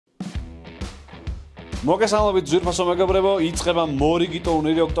მოგესალმებით ძვირფასო მეგობრებო, იწყება მორიგი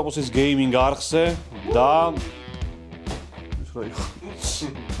ტურნირი ოქტოპუსის გეიმინგ არხზე და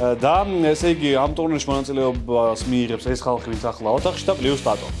ესე იგი ამ ტურნირში მონაწილეობას მიიღებს ეს ხალხი, ვინც ახლა ოთახში და პლუს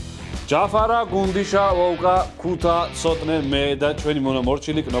ტატო. ჯაფარა, გუნდიშა, ვოუკა, ქუთა, ცოტნე, მე და ჩვენი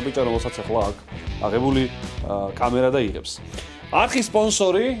მონამორჩილი კნობიჭა, რომელსაც ახლა აქ აღებული კამერა და იღებს. არხის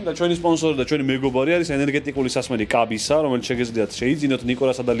სპონსორი და ჩვენი სპონსორი და ჩვენი მეგობარი არის ენერგეტიკული სასმელი კაბისა, რომელიც შეგეძლიათ შეიძინოთ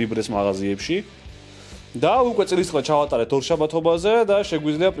ნიკოლასა და ლიბრეს მაღაზიებში. და უკვე წელიწად ჩავატარეთ ორშაბათობაზე და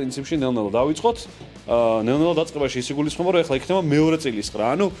შეგვიძლია პრინციპში ნელ-ნელა დავიწყოთ. ნელ-ნელა დაწყებაში ის იგულისხმება, რომ ახლა იქნება მეორე წელიწად.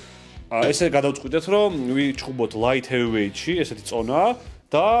 ანუ ესე გადავწყვიტეთ, რომ ვიჩხუბოთ light heavyweight-ში, ესეთი წონაა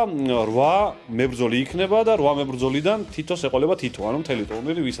და 8 მებრძოლი იქნება და 8 მებრძოლიდან თითოს ეყოლება თითო, ანუ მთელი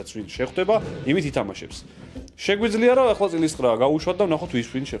ტურნირი ვისაც ვინ შეხვდება, იმით ითამაშებს. შეგვიძლია რომ ახლა წელიწად გავუშვათ და ვნახოთ ვის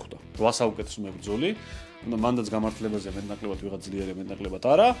ვინ შეხვდა. 8 საუკეთესო მებრძოლი. მანდაც გამართლებაზე მეტნაკლებად ვიღაც ძლიერი მეტნაკლებად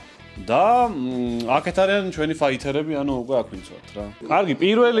არა და აქეთ არიან ჩვენი ფაითერები, ანუ უკვე აქ ვინცვათ რა. კარგი,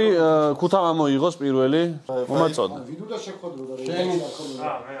 პირველი ქუთამ ამოიღოს პირველი. მომაწოდე. ვიდუდა შეხვედროდა რა. შენი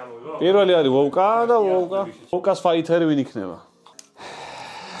პირველი არის ვოუკა და ვოუკას ფაითერი ვინ იქნება?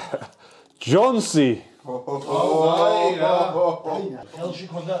 ჯონსი. ხელში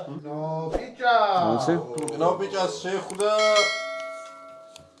ხონდა ნოპიჭა. ნოპიჭას შეხვდა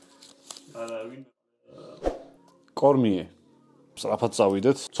არა ვინ კორმიე. სწრაფად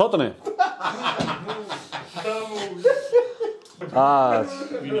წავიდეთ. ცოტნე.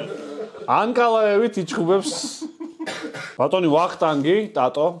 ანკალაევით იჩხუბებს ბატონი ვახტანგი,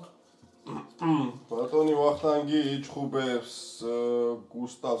 ტატო. ბატონი ვახტანგი იჩხუბებს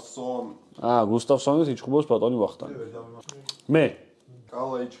გუსტავსონ. გუსტავსონით იჩხუბებს ბატონი ვახტანგი. მე.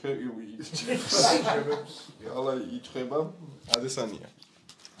 კალა იჩხება ადესანია.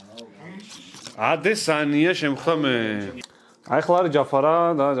 ადესანია შემხდა მე. აი ახლა არის ჯაფარა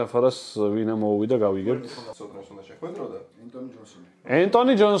და ჯაფარას ვინა მოუვიდა გავიგებთ. ცოტნეს უნდა შეხვედროდა?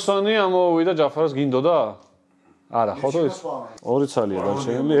 ენტონი ჯონსონი ამოუვიდა ჯაფარას გინდოდა? არა, ხო თო ის? ორი ცალია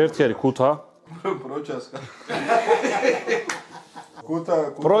დარჩენილი, ერთი არის ქუთა. პროჩასკა.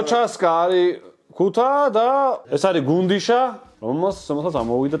 პროჩასკა არის ქუთა და ეს არის გუნდიშა, რომელსაც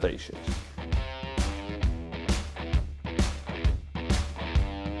ამოუვიდა ტეიშე.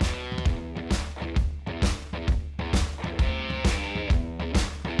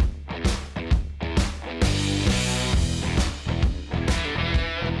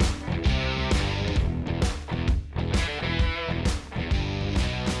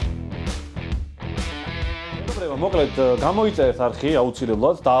 მოკლედ გამოიწერეთ არხი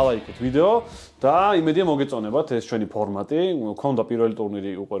აუცილებლად, დაალაიქეთ ვიდეო და იმედია მოგეწონებათ ეს ჩვენი ფორმატი. მქონდა პირველი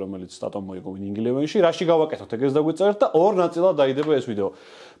ტურნირი უკვე რომელიც სტატომ მოიგო Winning 11-ში. რაში გავაკეთოთ ეგრეს დაგვიწერეთ და ორ ნაწილად დაიდება ეს ვიდეო.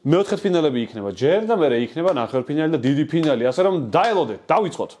 მეოთხედფინალები იქნება ჯერ და მერე იქნება ნახევარფინალი და დიდი ფინალი, ასე რომ დაელოდეთ,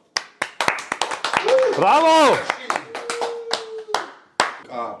 დავიწყოთ. ბრავო!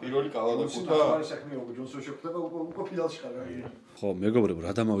 პირველი კალა და ქუთა. ჯონსონი შეხვდება უკვე ფინალში ხარ. ხო, მეგობრებო,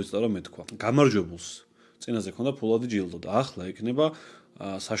 რა დამავიწყდა რომ მეთქვა. გამარჯვებულს წინაზე ქონდა ფულადი ჯილდო და ახლა იქნება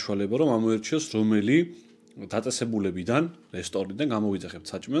საშუალება რომ ამოერჩიოს რომელი დაწესებულებიდან რესტორნიდან გამოვიძახებთ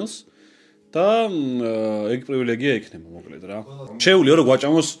საჭმელს და ეგ პრივილეგია ექნება მოკლედ რა. შეუძლია რომ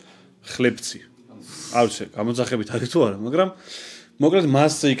გვაჭამოს ხლებცი. არ ვიცი, გამოძახებით არის თუ არა, მაგრამ მოკლედ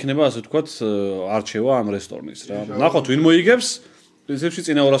მასზე იქნება ასე ვთქვათ არჩევა ამ რესტორნის რა. ნახოთ ვინ მოიგებს. პრინციპში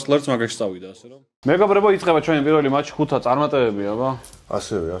წინა 200 დოლარს მაგაში წავიდა ასე რომ. მეგობრებო, იწყება ჩვენი პირველი მატჩი ქუთა წარმატებები, აბა.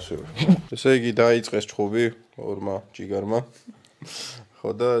 ასევე. ესე იგი დაიწყეს ჩხუბი ორმა ჯიგარმა. ხო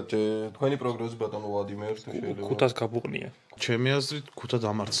და თქვენი პროგნოზი ბატონო ვლადიმერ შეიძლება. ქუთას გაბუყნია. ჩემი აზრით ქუთა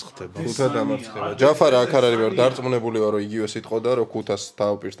დამარცხდება. ქუთა დამარცხება. ჯაფარა აქ არ არის ვარ დარწმუნებული ვარ რომ იგივე სიტყოდა რომ ქუთას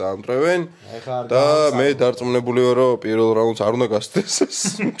თავპირს დაამტვრევენ და მე დარწმუნებული ვარ რომ პირველ რაუნდს არ უნდა გასცდეს ეს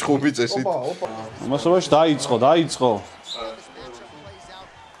ჩხუბი წესით. ამასობაში დაიწყო.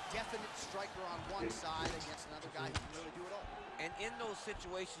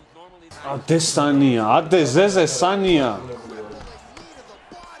 ადესანია.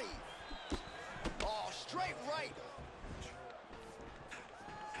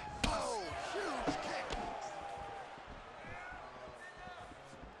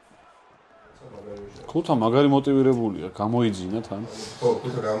 ქუთა მაგარი მოტივირებულია, გამოიძინა თან. ხო,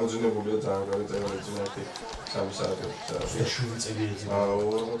 ქუთა გამოძინებულია ძალიან კარგი წეგრეძინა 3 საათი.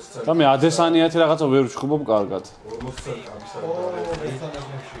 და მე ადესანიათი რაღაცა ვერ ვჩხუბობ კარგად. 40 საათი გამისა.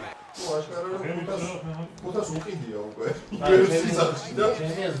 ქუთას უყიდია უკვე. UFC-ს და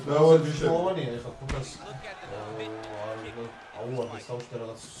დავარჯიშებია ეხა ქუთას აუარდეს თავში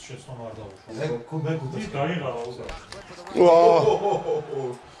რაღაც შეცდომა არ დაუშვა. მე ქუთი გაიღალა უკვე.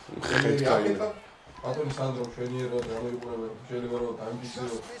 ხედკაი. ბატონი სანდრო მშვენიერო და ამოიყურებენ შეიძლება რომ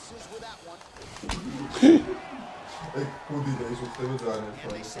დაიმფიქსირო ეგ კუდი და ის უხდება ძალიან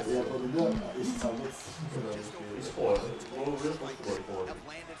ერთმანეთს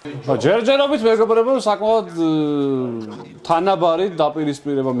ჯერჯერობით მეგობრებო საკმაოდ თანაბარი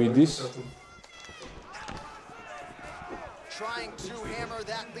დაპირისპირება მიდის trying to hammer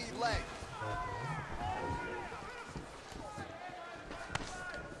that lead leg.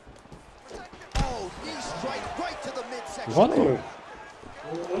 Oh, knee strike right to the midsection. What?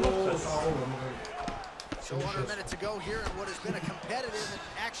 So under a minute to go here in what has been a competitive and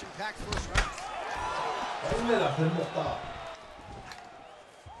action-packed first round.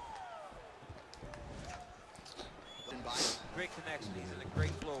 Great connection. He's in a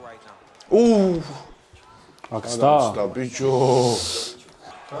great flow right now. Ooh. Aksta. ბიჭო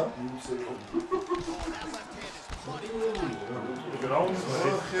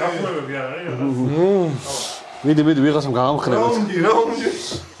მიდი ვიღაცამ გაღამხრებათ. რაუნდი.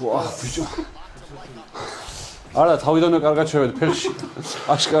 ვაჰ, ბიჭო. არა, თავიდანვე კარგად შევედი ფეხში.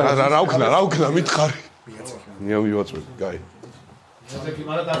 აშკარად. რა ვქნა, მითხარი. მივაწვევი, გაი. ზეკი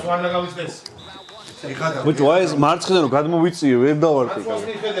მაგრამ დაწვანა გავიწეს. ბიჭო, აი ეს მარცხიდან რომ გადმოვიწიე, ვერ დავარტყი. დაწვას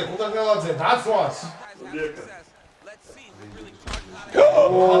მიხედე ქუთაგელაძე დაწვას. Let's see if he really charges.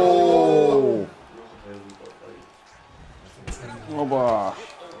 ოპა.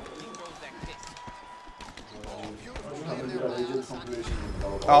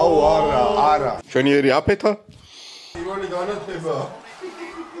 აუ, არა. შენიერი აფეთა? ირონი განათება.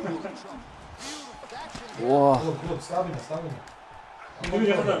 ვაჰ. სტაბინა.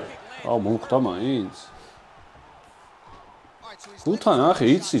 აუ, მომხდა მაინც. ხუთან ახი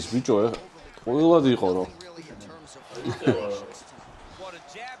იცის ბიჭო, ყველად იყო რომ.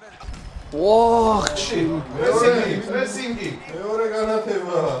 ვაჰ, პრესინგი. მეორე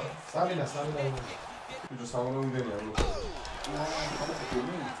განათება. სტაბინა. ბიჭო, სამომდენია.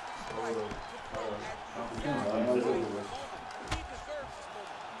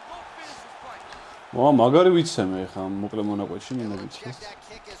 მაგარი ვიცემე ხა მოკლე მონაკვეთში მინდით.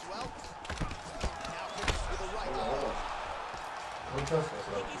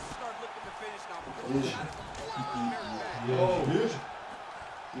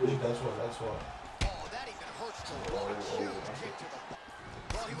 That's what.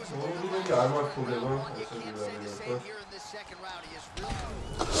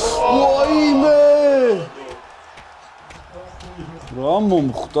 ვაიმე! რა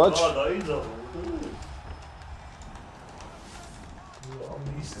მომხდა?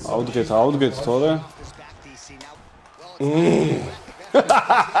 აუდგეთ თორე.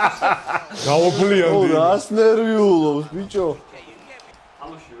 გავოფლიან დი. რას ნერვიულობს ბიჭო?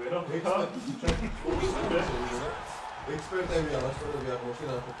 ექსპერტები არასწორები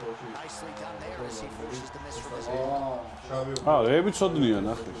აღმოჩნდა ფოტოში. რეები ცოდნიან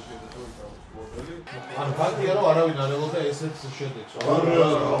ახლა. ანუ ფაქტია რომ არავინ არ ელოდა ესეც შედეგს.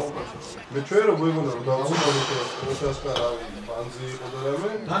 მე ჩვენ რო გვეგონა რომ დავამოწმოთ როშასკარავი ბანძი იყო და რამე.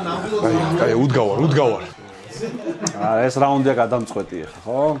 და ნამდვილად აი უდგავარ. ეს რაუნდია გადამწყვეტი ახლა,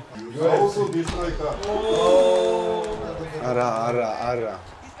 ხო? აუსო დისტროიკა. არა.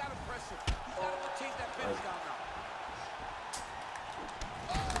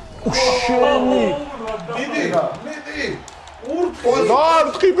 უშენი. მიდი.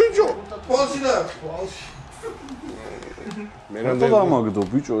 დარტყი ბიჭო. პოზინა. მე რა დამაგდო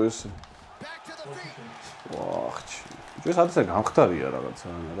ბიჭო ესე. ვაჰ, ბიჭო ეს ადრე გამხდარია რაღაცა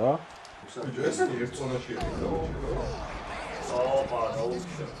რა. ბიჭო ეს ერთ ზონაში არის.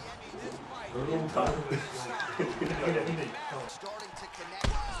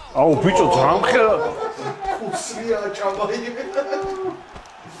 აუ ბიჭო ძამხერა. ხუცია ჭამაი.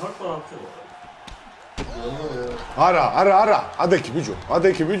 არა. ადექი ბიჭო.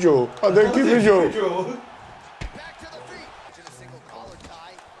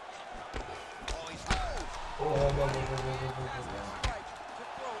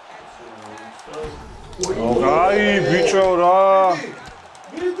 აი ბიჭო რა.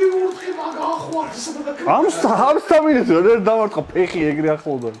 მიდი მურთხი მაგახვარს. ამსთა მინეთო რა დავარტყა ფეხი ეგრე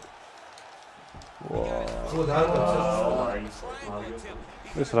ახლოდან. ხო დაარკვევს.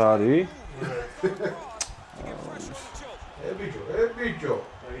 ეს რა არის? ბიჭო.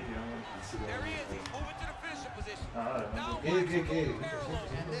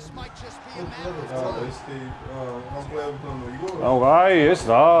 აუ აი ეს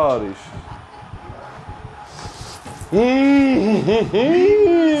რა არის?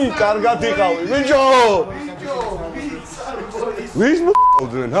 კარგად იყავი ბიჭო. ვის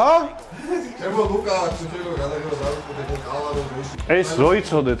მოყვდნენ, ჰა? ემო ლუკა შეიძლება გადაგება დავიწყოთ ეს ყალარო რუსი. ეს რო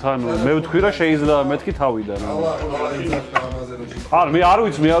იცოდეთ, ანუ მე ვთქვი რა შეიძლება მეთქი თავიდან. ყალა იცოდა ამაზე რო შეიძლება. არ მე არ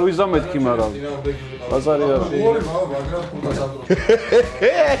ვიცი მეთქი, მაგრამ ბაზარი არა. ორი მაგრამ ხუთას ამდრო.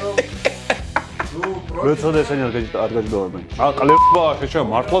 მეცოდე ესენი არ გაჯდოვებენ. ყლება შეჭა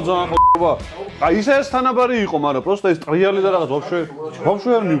მართლა ძალიან ყლება. აი ისე ეს თანაბარი იყო, მაგრამ პროსტა ეს ტრიალი და რაღაც ვაფშე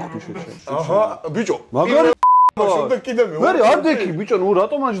არ მივხვდი შეჭა. აჰა, ბიჭო. მაგარი შუბე კიდე მე. მე არ დექი ბიჭო, ნუ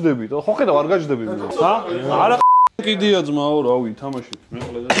რატომ აჯდები? ხო ხედავ არ გაჯდები მე. ჰა? არა კიდია ძმაო, რავი, თამაშით.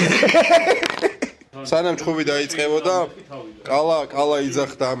 მეყლე და სანამ ჩხუბი დაიწყებოდა, ყალა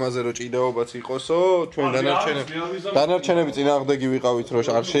იძახდა ამაზე რომ ჭიდაობაც იყოსო, ჩვენ დანარჩენები წინააღმდეგი ვიყავით რომ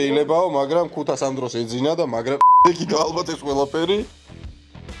არ შეიძლებაო, მაგრამ ქუთას ამ დროს ეძინა და მაგრამ კიდე ალბათ ეს ყველაფერი.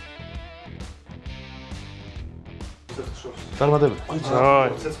 წარმატებით.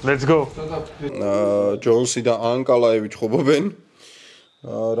 Let's go. ჯონსი და ანკალაევი ჩხუბობენ.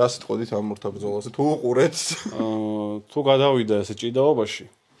 რა სიტყვით ამ მორთა ბრძოლაზე? თუ უყურეთ? თუ გადავიდა ესე ჭიდაობაში.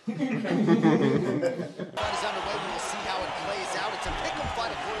 Fight is underway. We'll see how it plays out. It's a pick-em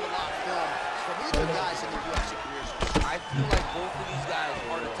fight according to live film from either guys in their UFC careers. I feel like both of these guys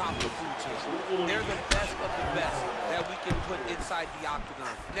are the top of the food chain. They're the best of the best that we can put inside the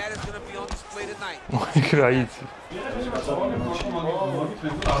octagon. And that is going to be on display tonight. Right. So to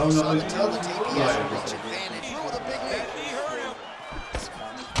tell the tape he has a reach advantage. Oh, the big knee. He hurt him.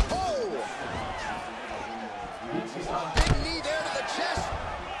 Oh! Big knee there to the chest.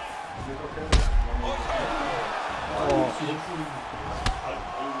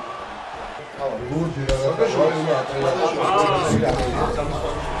 Accuracy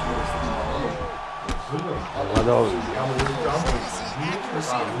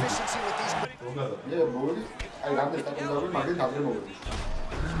and efficiency with these.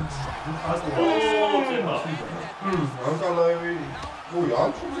 ანკალაევი, ნუ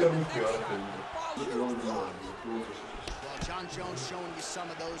ანჩუზე არ მიქია რა თქმა უნდა. John Jones showing you some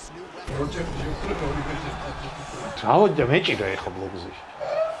of those new weapons. ავოდი მეჭირა ეხა ბლოგზე.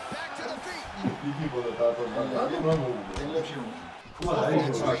 Back to the feet. იგიბოდა დატო რა მოუგო.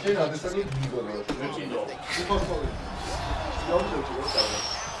 შენ ადესანი გიგონა.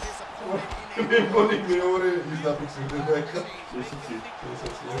 მე მგონი მეორე ის დაფიქსირდება ეხა. ესეთი.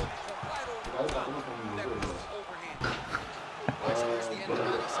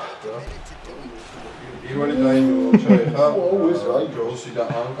 პირველი დაიმო ჩაეხა. ეს რა ჯონსი და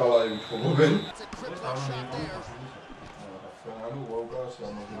ანკალაევი ხობენ. ანუ ვაუგას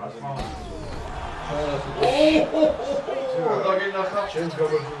დაგინახა ჩემს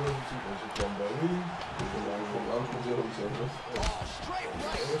გაბარჯულებს იქონს ჯამბავი. ამ ხუზე რომ ისევდეს.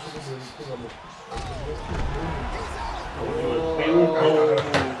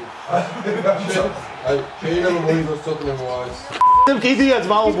 აი, შეიძლება მოიგოს ცოტნე მოაის. კიდია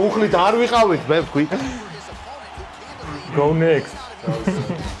ძმაო, მუხლით არ ვიყავით, მე ვთქვი. Go next.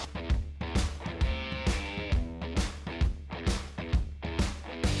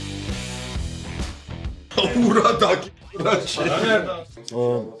 ურა დაკირაში.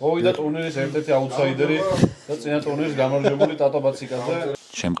 მოვიდა ტურნირის ერთ-ერთი აუთსაიდერი და წინა ტურნირის გამარჯვებული ტატო ბაციკაძე.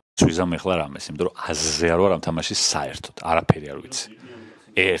 ჩემ ვიზამ ეხლა რამეს, იმიტომ რომ აზზე არ ვარ ამ თამაშის საერთოდ, არაფერი არ ვიცი.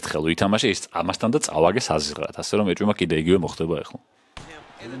 ერთხელ ვითამაშე ის ამასთან და წავაგეს აზღრად, ასე რომ ეჭვმა კიდე იგივე მოხდება ეხლა.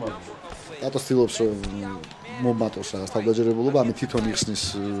 ტატო ცდილობს რომ მომატოს რა თავდაჯერებულობა, ამით თვითონ იხსნის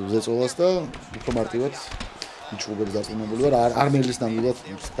ზეწოლას და უფრო მარტივად იჭუბებს დაწინებული ვარ, არ მელის ნამდვილად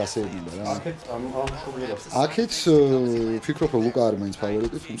გასეებინა რა. აქეთ ვფიქრობ რომ ლუკა არის მაინც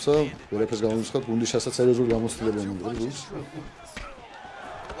ფავორიტი, თუმცა ვერაფერს გამომცხადებ, გუნდიშასაც სერიოზული გამოცდილება უნდა იყოს.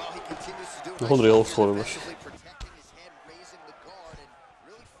 ხო რეალურ ცხოვრებაში.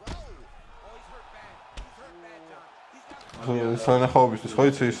 სანახაობისთვის ხო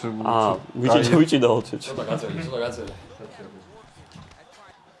იცი ის ვიჭიდა ოცეთ. ცოტა გაწელი.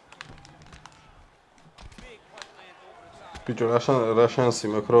 ბიჭო რა შანსი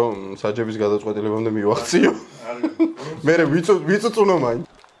მაქვს რომ საჯების გადაწყვეტილებამდე მივახციო. მე ვიწუწუნო მაინც.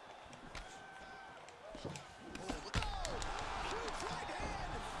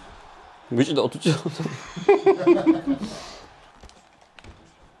 ვიჭიდა ოცეთ.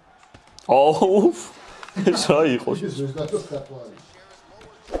 ოუ ეს რა იყო?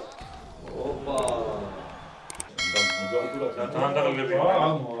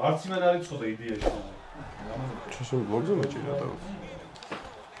 არც იმენ არ იცოდა იდეაში. ჩასულ ბლოგზე მეჭირა და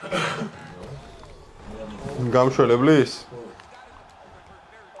გამშველებლის?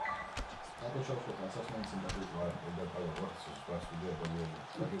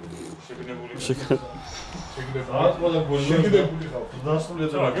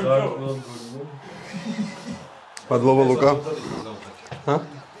 მადლობა ლუკა. ჰა?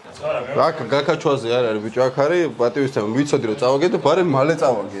 გაკაჩვაზე არ არის ბიჭო, აქ არის პატივისცემა, ვიცოდი რომ წავაგე და ბარემ მალე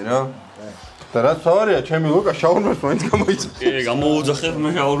წავაგე რა. და რაც თავარია, ჩემი ლუკა შაურმას მაინც გამოიცა. კი, გამოუძახებ მე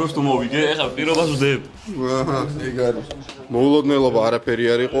შაურმას თუ მოვიგე, ეხლა პირობას ვდებ. აჰა, ეგ არის. მოულოდნელობა არაფერი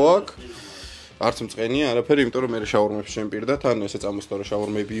არ იყო აქ. არც მწყენია, არაფერი, იმიტომ რომ მე შაურმებს შემპირდა, თან ესე წამოსწორა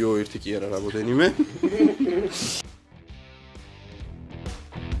შაურმებიო, ერთი კი არა რამოდენიმე.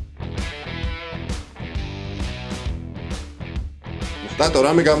 ტატო,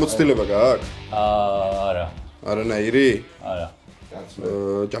 რამე გამოცდილება გააქვს? არა. არანაირი? არა.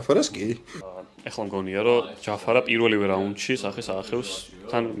 ჯაფარას კი? ეხლა მგონია რომ ჯაფარა პირველივე რაუნდში სახეს აახევს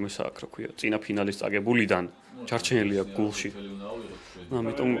თან მესა აქ რა ქვია, წინა ფინალის წაგებულიდან ჩარჩენილი აქვს გულში.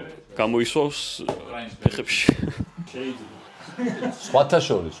 ამიტომ გამოისვავს ფეხებში. სხვათა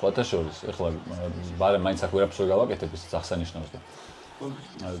შორის, ეხლა ბარემ მაინც აქ ვერაფერს გავაკეთებ, ის აღსანიშნავს და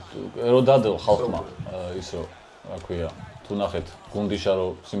რო დადო ხალხმა ის რო რა ქვია, თუ ნახეთ გუნდიშა რო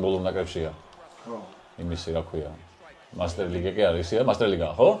სიმბოლურ ნაკრებშია. იმისი რა ქვია, მასტერ ლიგა კი არის, ია, მასტერ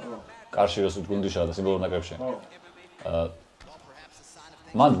ლიგაა, ხო? კარში რო გუნდიშაა და სიმბოლურ ნაკრებშია.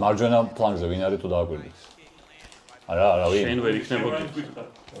 მან მარჯვენა ფლანგზე ვინ არის თუ დააკვირდით? არა, ვინ? შენ ვერ იქნებოდი.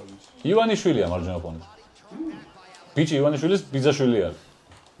 ივანიშვილია მარჯვენა ფლანგზე. ბიჭი ივანიშვილის ბიძაშვილი არის.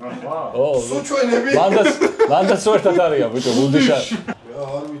 ო, სუჩვენები. მანდაც ერთად არიან ბიჭო გუნდიშა.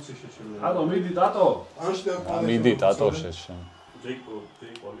 არ ვიცი შეჩერდა. ატო მიდი ტატო. მიდი ტატო შეშენ.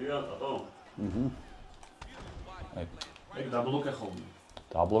 ჯეიკოლია ტატო. აი, ეგ დაბლოკე ხოლმე.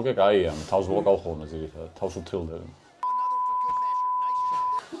 დაბლოკე კაია, თავს ბლოკავ ხოლმე ზირითადად, თავს უთრილდები.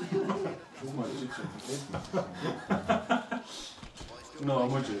 No,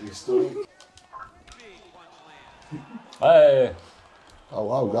 ამოჭერი ისტორია. აი, აუ,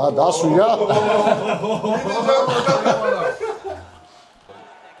 დასვია.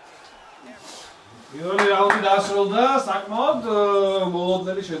 პირველი რაუნდი დასრულდა საკმაოდ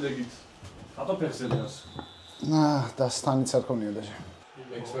მოლოდნელი შედეგით. ატო ფეხზელიას. და სტანიც არ ქონია და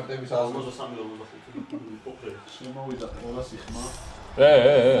ექსპერტების აზრით 63-ი. შემოვიდა ყველა სიხმა.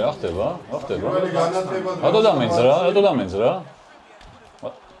 ახტება. პირველი განათლება რატო დამენძრა?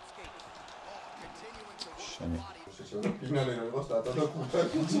 შენი. ფინალი რა იყო სტატა და კუთა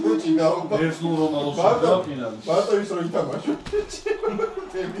ჭინაობა. ეს ნუ რომალოს შედა ფინალი. მარტო ის რო ითამაშო.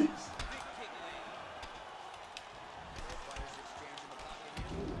 ტემი.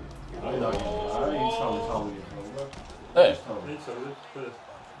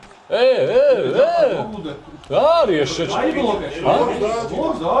 არის შეჭი. აი ბლოკეში.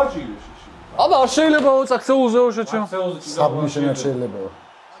 დააჭირე. აბა არ შეიძლება წაქცეულზეო შეჭი. საბმიშნად შეიძლება.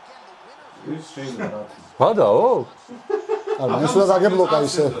 ის შეიძლება. ბადაო? არა, ეს უნდა დაგებლოკა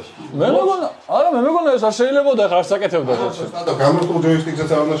ისე. მე მეგონა ეს არ შეიძლება და ხარ საკეთებდა შეჭი. სტატო გამორთულ ჯოისტიკსაც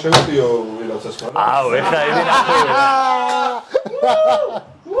არ უნდა შევდიო ვიღაცას მაგრამ. აუ, ეხლა ები ნახე.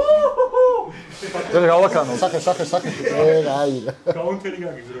 ეს გავაკანო. სახე. აი. კაუნტერი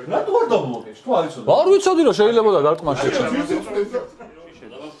გაგიძრო. რატო არ დაბლოკეში? თუ არ იცოდი. არ ვიცოდი რომ შეიძლება და დარტყმა შეჭი.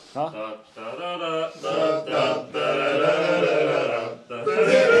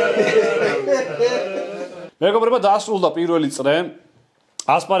 მეგობრებო, დასრულდა პირველი წრე.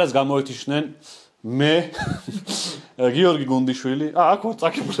 ასპარეზს გამოეთიშნენ მე გიორგი გუნდიშვილი. აქ ვარ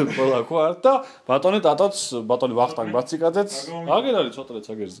წაკებულები ყველა აქ ვარ და ბატონი ტატოც, ბატონი ვახტანგ ბაციკაძეც, აგერ არის ცოტა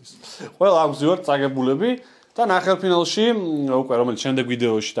წაგერზის. ყველა აქ ვზივართ წაგებულები და ნახევარფინალში უკვე რომელიც შემდეგ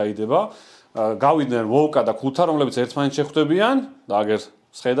ვიდეოში დაიდება, გავიდნენ ვოუკა და ქუთა, რომლებიც ერთმანეთს შეხვდებიან და აგერ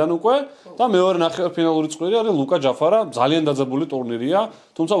სხედან უკვე და მეორე ნახევარფინალური წყვილი არის ლუკა ჯაფარა, ძალიან დაძაბული ტურნირია,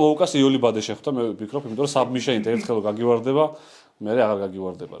 თუმცა ვოუკას იოლი ბადე შეხვდა, მე ვფიქრობ, იმიტომ რომ საბმიშენით ერთხელ გაგივარდება, მე აღარ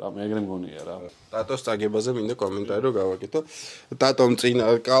გაგივარდება რა, მე ეგრე მგონია რა. ტატოს წაგებაზე მინდა კომენტარი რომ გავაკეთო. ტატომ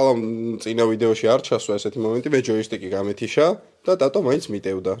წინა ვიდეოში არ ჩასვა ესეთი მომენტი, მე ჯოისტიკი გამეთიშა და ტატო მაინც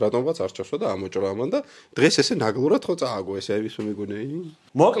მიტევდა, რატომღაც არ ჩასვა და ამოჭრა ამან და დღეს ესე ნაგლურად ხო წააგო ესე ის მიგონეი.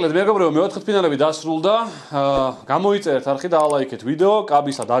 მოკლედ მეგობრებო, მეოთხედფინალები დასრულდა. გამოიწერეთ არხი და ალაიქეთ ვიდეო,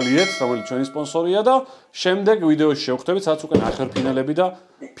 კაბისა დალიეთ, რომელიც ჩვენი სპონსორია და შემდეგ ვიდეოში შევხვდებით, სადაც უკვე ნახევარფინალები და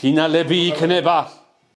ფინალები იქნება.